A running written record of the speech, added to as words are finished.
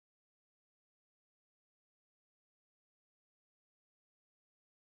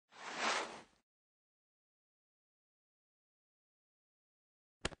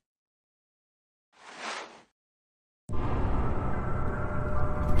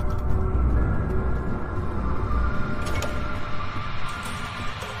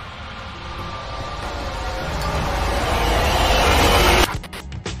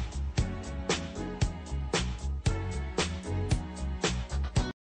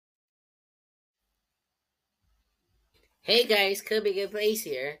Hey guys, Kirby Gameplays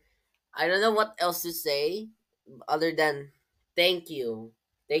here. I don't know what else to say other than thank you.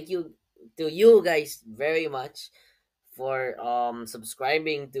 Thank you to you guys very much for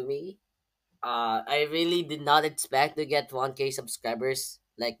subscribing to me. I really did not expect to get 1K subscribers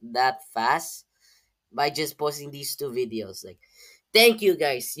like that fast by just posting these two videos. Like thank you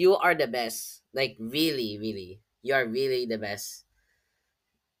guys. You are the best. Like really, really. You are really the best.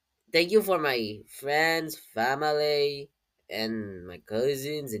 Thank you for my friends, family, and my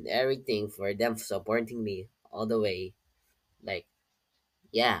cousins and everything for them supporting me all the way. Like,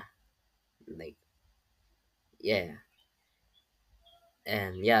 yeah, like, yeah,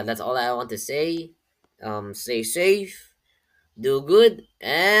 and yeah, that's all I want to say. Stay safe, do good,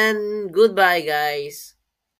 and goodbye, guys.